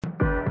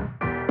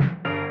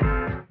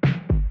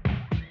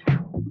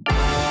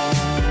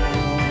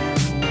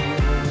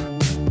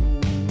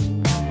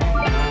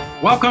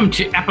Welcome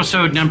to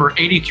episode number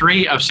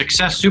 83 of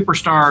Success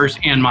Superstars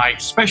and my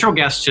special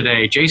guest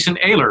today, Jason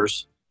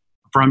Ehlers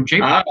from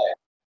JPAR. Hi.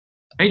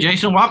 Hey,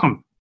 Jason,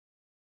 welcome.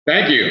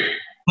 Thank you.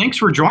 Thanks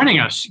for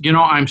joining us. You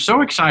know, I'm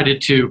so excited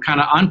to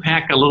kind of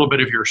unpack a little bit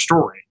of your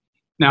story.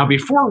 Now,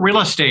 before real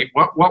estate,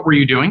 what were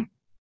you doing?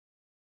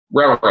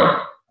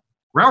 Railroad.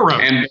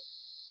 And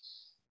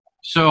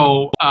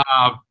So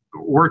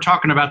we're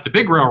talking about the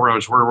big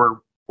railroads where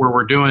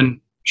we're doing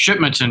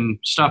shipments and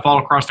stuff all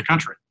across the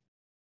country.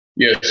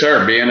 yes,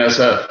 sir.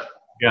 BNSF.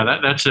 Yeah,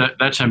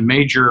 that's a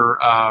major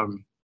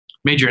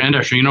major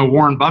industry. You know,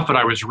 Warren Buffett,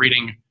 I was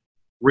reading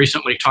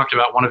recently, talked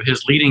about one of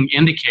his leading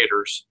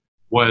indicators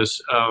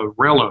was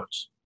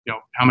railroads. You know,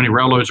 how many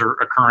railroads are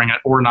occurring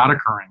or not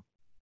occurring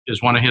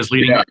is one of his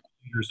leading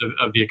indicators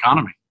of the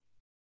economy.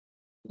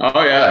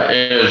 Oh, yeah.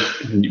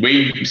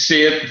 We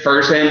see it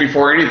firsthand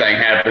before anything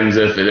happens.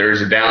 If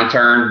there's a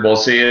downturn, we'll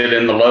see it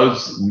in the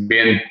loads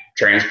being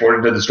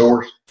transported to the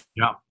stores.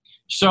 Yeah.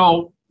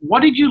 So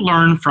what did you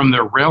learn from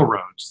the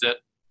railroads that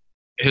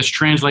has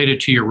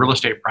translated to your real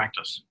estate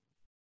practice?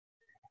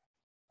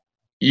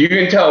 You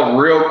can tell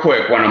real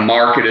quick when a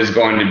market is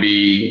going to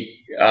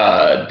be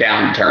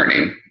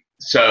downturning.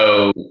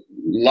 So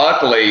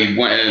luckily,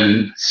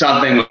 when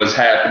something was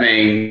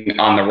happening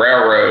on the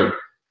railroad,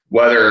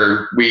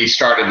 whether we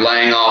started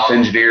laying off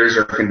engineers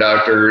or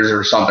conductors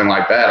or something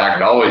like that, I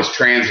could always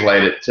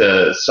translate it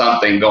to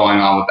something going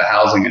on with the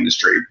housing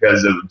industry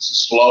because it would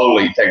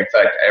slowly take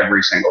effect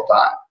every single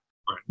time.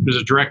 Right. There's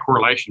a direct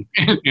correlation,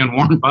 and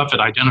Warren Buffett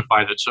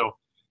identified it. So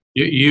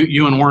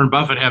you and Warren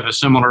Buffett have a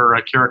similar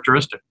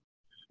characteristic.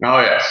 Oh,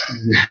 yes.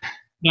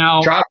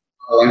 Now,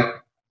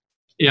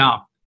 yeah.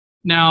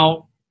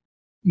 Now,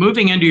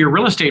 moving into your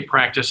real estate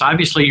practice,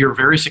 obviously you're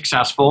very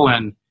successful,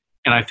 and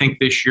I think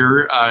this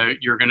year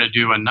you're going to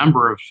do a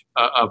number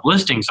of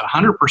listings,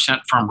 100%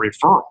 from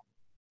referral.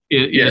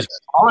 Yes. Is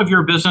all of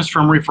your business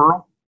from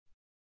referral?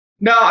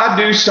 No, I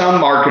do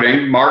some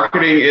marketing.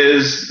 Marketing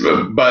is,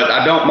 but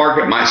I don't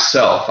market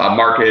myself. I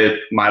market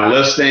my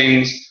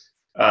listings,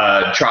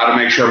 try to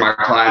make sure my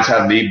clients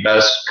have the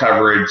best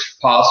coverage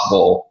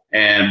possible.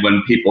 And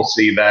when people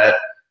see that,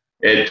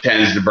 it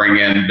tends to bring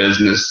in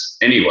business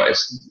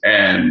anyways.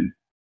 And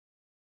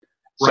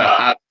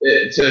so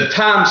it's a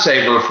time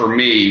saver for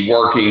me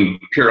working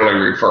purely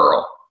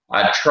referral.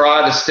 I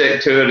try to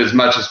stick to it as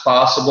much as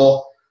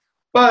possible,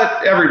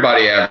 but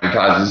everybody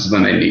advertises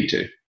when they need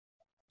to.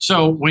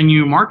 So when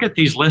you market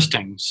these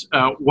listings,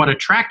 what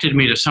attracted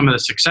me to some of the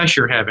success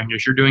you're having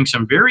is you're doing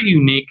some very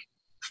unique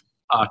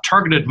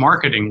targeted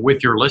marketing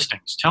with your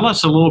listings. Tell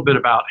us a little bit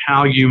about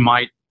how you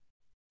might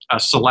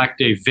select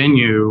a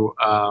venue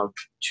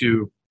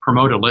to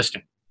promote a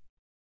listing.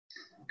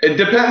 It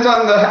depends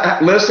on the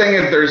listing.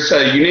 If there's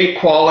a unique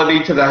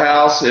quality to the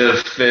house,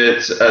 if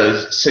it's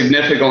a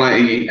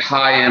significantly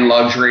high-end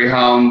luxury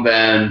home,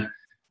 then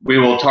we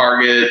will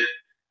target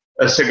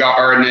a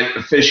cigar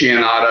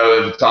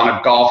aficionado. If it's on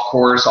a golf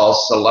course, I'll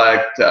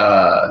select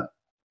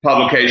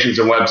publications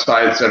and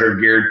websites that are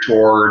geared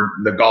toward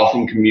the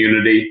golfing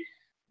community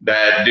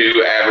that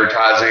do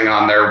advertising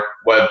on their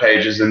web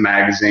pages and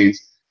magazines.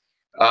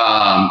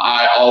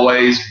 I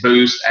always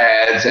boost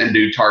ads and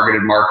do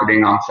targeted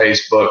marketing on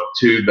Facebook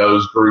to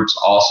those groups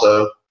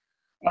also.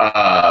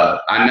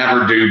 I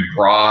never do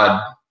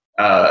broad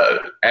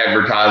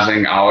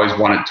advertising. I always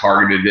want it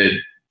targeted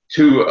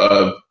to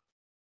a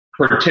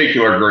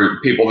particular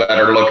group, people that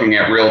are looking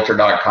at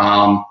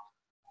Realtor.com,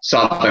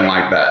 something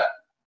like that.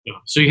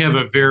 So you have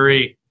a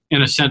very,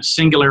 in a sense,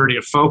 singularity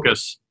of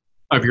focus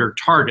of your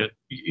target.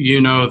 You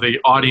know the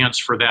audience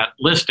for that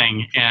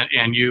listing,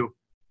 and you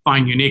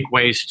find unique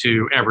ways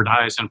to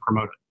advertise and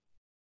promote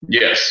it.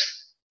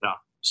 Yes. Yeah.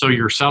 So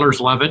your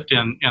sellers love it,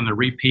 and the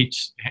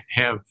repeats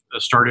have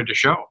started to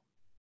show.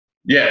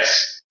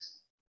 Yes.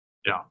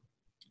 Yeah.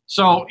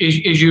 So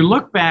as you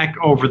look back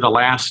over the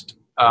last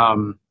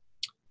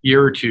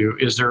year or two,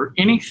 is there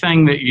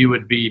anything that you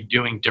would be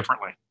doing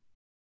differently?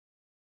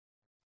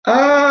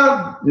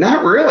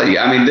 Not really.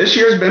 I mean, this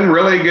year's been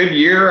really a good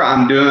year.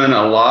 I'm doing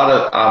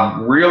I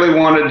really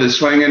wanted to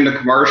swing into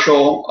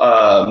commercial,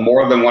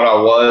 more than what I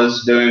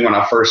was doing when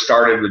I first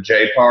started with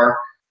JPAR.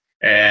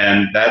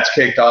 And that's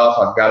kicked off.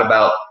 I've got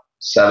about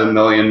 7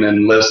 million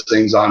in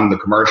listings on the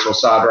commercial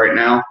side right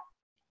now.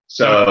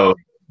 So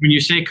when you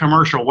say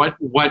commercial,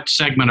 what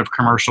segment of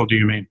commercial do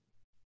you mean?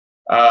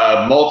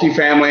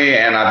 Multifamily,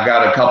 and I've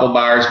got a couple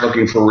buyers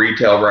looking for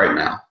retail right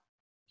now.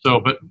 So,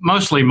 but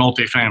mostly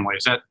multifamily.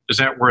 Is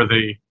that where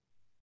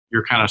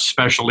your kind of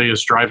specialty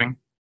is driving?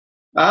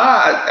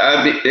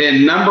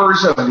 In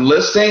numbers of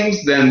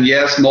listings, then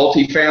yes,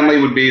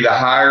 multifamily would be the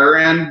higher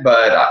end,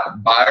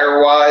 but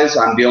buyer-wise,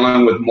 I'm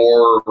dealing with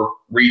more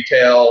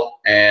retail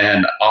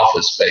and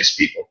office space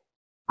people.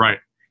 Right.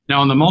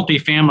 Now, in the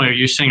multifamily, are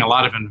you seeing a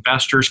lot of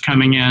investors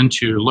coming in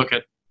to look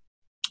at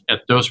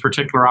those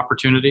particular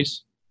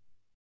opportunities?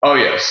 Oh,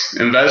 yes.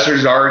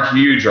 Investors are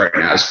huge right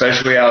now,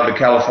 especially out of the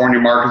California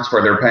markets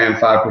where they're paying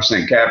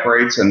 5% cap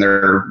rates, and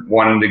they're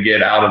wanting to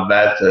get out of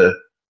that to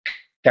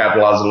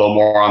capitalize a little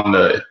more on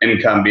the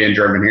income being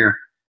driven here.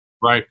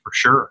 Right, for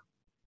sure.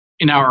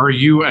 Now, are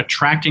you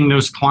attracting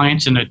those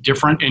clients in a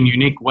different and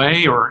unique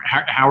way, or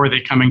how are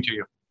they coming to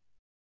you?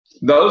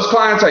 Those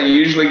clients I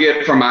usually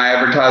get from my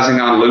advertising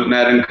on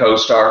LoopNet and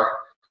CoStar.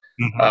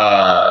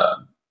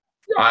 Mm-hmm.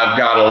 I've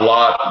got a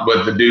lot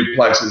with the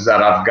duplexes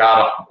that I've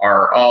got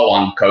are all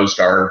on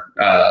CoStar.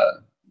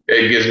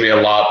 It gives me a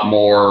lot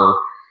more,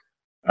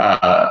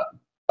 a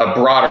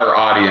broader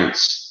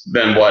audience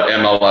than what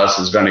MLS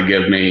is going to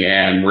give me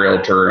and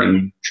Realtor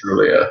and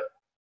Trulia.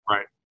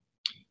 Right.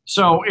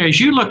 So as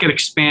you look at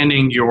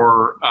expanding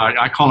your,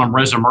 I call them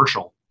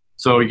residential.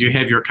 So you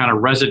have your kind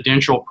of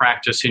residential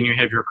practice and you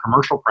have your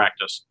commercial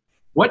practice.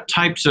 What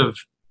types of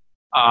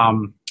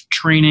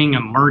training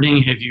and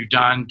learning have you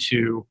done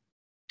to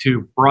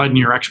broaden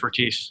your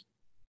expertise?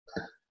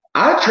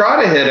 I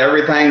try to hit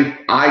everything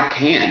I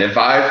can. If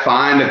I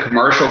find a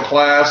commercial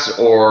class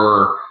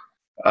or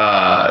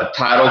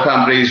title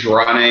companies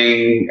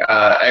running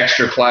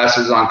extra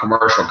classes on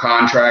commercial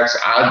contracts,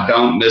 I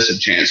don't miss a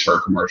chance for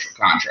a commercial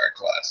contract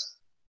class.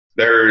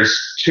 There's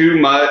too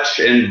much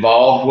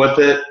involved with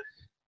it.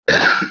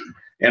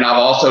 And I've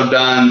also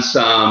done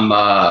some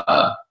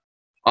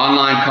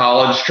online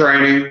college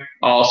training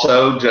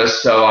also,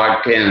 just so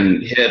I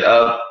can hit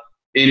up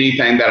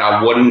anything that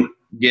I wouldn't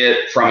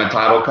get from a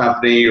title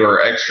company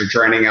or extra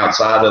training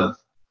outside of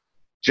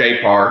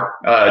JPAR.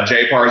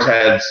 JPAR's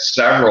had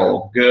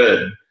several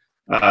good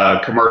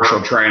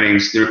commercial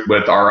trainings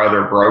with our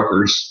other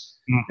brokers,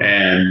 mm-hmm.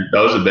 and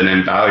those have been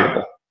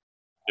invaluable.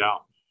 Yeah,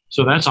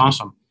 so that's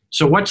awesome.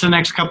 So what's the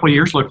next couple of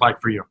years look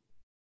like for you?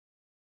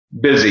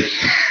 Busy.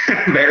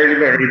 Very,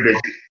 very busy.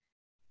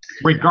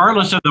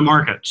 Regardless of the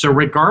market. So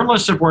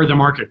regardless of where the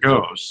market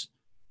goes,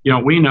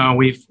 we know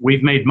we've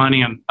made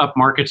money in up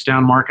markets,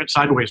 down markets,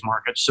 sideways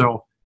markets.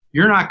 So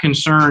you're not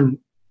concerned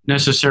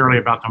necessarily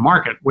about the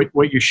market.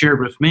 What you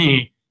shared with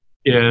me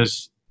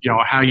is,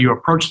 how you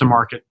approach the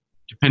market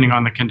depending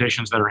on the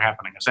conditions that are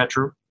happening. Is that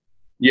true?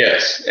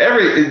 Yes.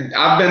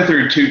 I've been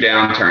through 2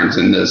 downturns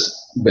in this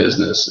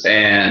business,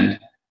 and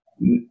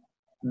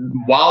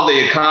while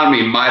the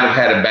economy might have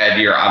had a bad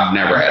year, I've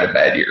never had a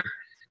bad year.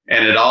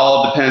 And it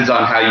all depends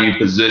on how you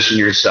position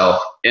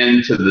yourself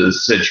into the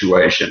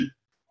situation.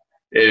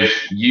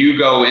 If you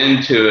go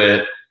into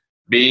it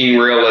being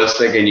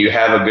realistic and you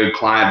have a good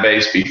client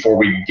base before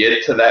we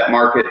get to that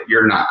market,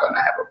 you're not going to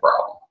have a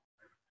problem.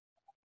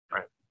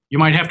 Right. You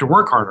might have to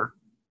work harder.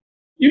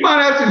 You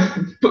might have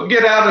to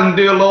get out and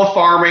do a little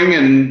farming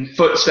and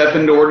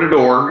stepping door to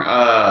door.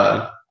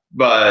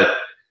 But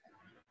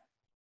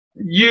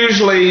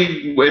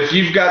usually, if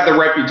you've got the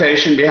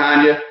reputation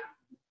behind you,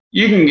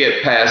 you can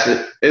get past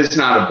it. It's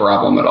not a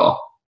problem at all.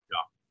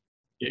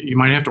 Yeah. You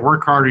might have to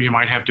work harder. You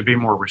might have to be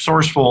more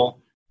resourceful.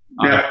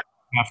 Yeah.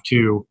 You have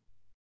to,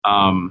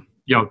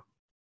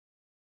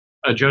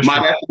 adjust.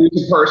 Might have to do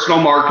some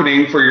personal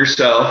marketing for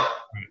yourself.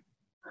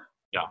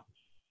 Yeah.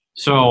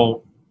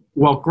 So,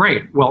 well,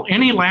 great. Well,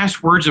 any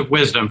last words of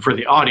wisdom for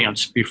the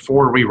audience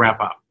before we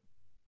wrap up?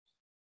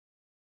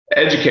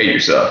 Educate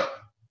yourself.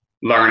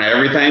 Learn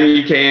everything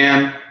you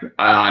can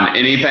on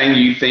anything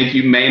you think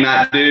you may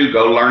not do.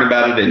 Go learn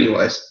about it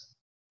anyways.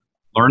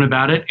 Learn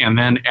about it and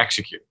then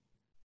execute.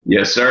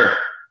 Yes, sir.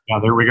 Yeah,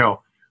 there we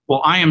go.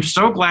 Well, I am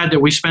so glad that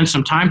we spent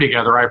some time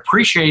together. I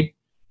appreciate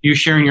you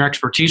sharing your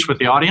expertise with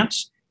the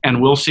audience,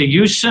 and we'll see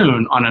you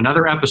soon on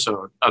another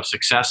episode of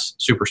Success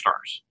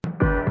Superstars.